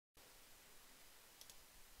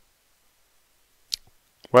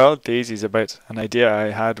Well, Daisy's about an idea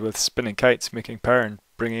I had with spinning kites, making power and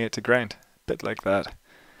bringing it to ground. A bit like that.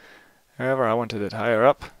 However, I wanted it higher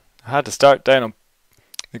up. I had to start down on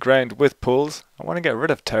the ground with poles. I want to get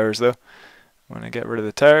rid of towers though. I want to get rid of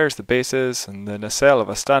the towers, the bases, and the nacelle of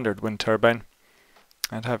a standard wind turbine,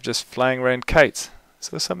 and have just flying around kites.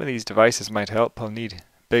 So some of these devices might help. I'll need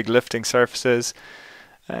big lifting surfaces.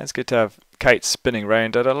 It's good to have kites spinning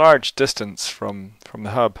around at a large distance from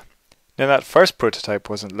the hub. Now that first prototype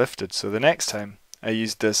wasn't lifted, so the next time I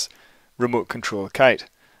used this remote control kite.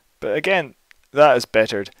 But again, that is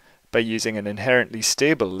bettered by using an inherently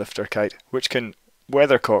stable lifter kite, which can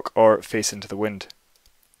weathercock or face into the wind.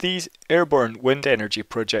 These airborne wind energy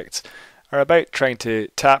projects are about trying to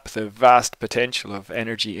tap the vast potential of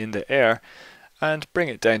energy in the air and bring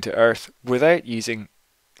it down to earth without using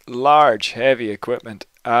large, heavy equipment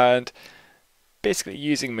and basically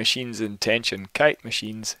using machines in tension, kite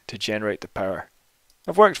machines, to generate the power.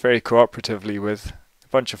 I've worked very cooperatively with a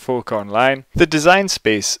bunch of folk online. The design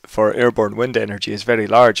space for airborne wind energy is very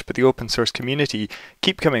large, but the open source community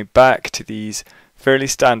keep coming back to these fairly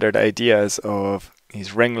standard ideas of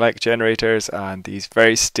these ring-like generators and these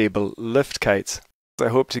very stable lift kites. I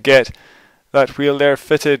hope to get that wheel there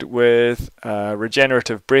fitted with a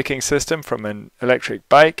regenerative braking system from an electric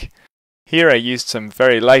bike. Here I used some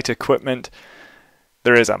very light equipment.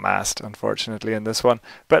 There is a mast, unfortunately, in this one.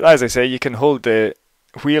 But as I say, you can hold the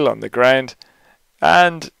wheel on the ground,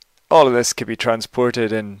 and all of this could be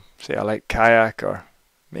transported in, say, a light kayak, or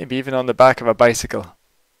maybe even on the back of a bicycle.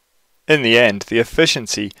 In the end, the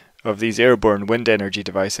efficiency of these airborne wind energy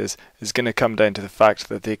devices is going to come down to the fact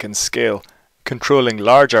that they can scale. Controlling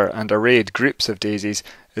larger and arrayed groups of daisies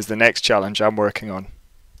is the next challenge I'm working on.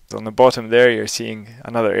 So on the bottom there, you're seeing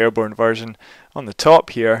another airborne version. On the top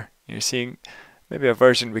here, you're seeing maybe a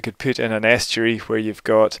version we could put in an estuary where you've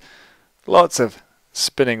got lots of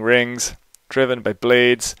spinning rings driven by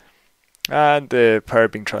blades and the power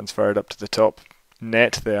being transferred up to the top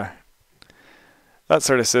net there. That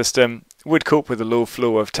sort of system would cope with the low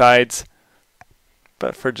flow of tides.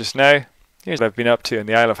 But for just now, here's what I've been up to in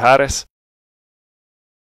the Isle of Harris.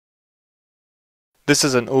 This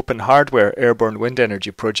is an open hardware airborne wind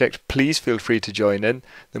energy project. Please feel free to join in.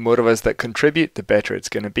 The more of us that contribute, the better it's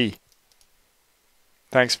going to be.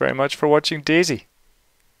 Thanks very much for watching Daisy.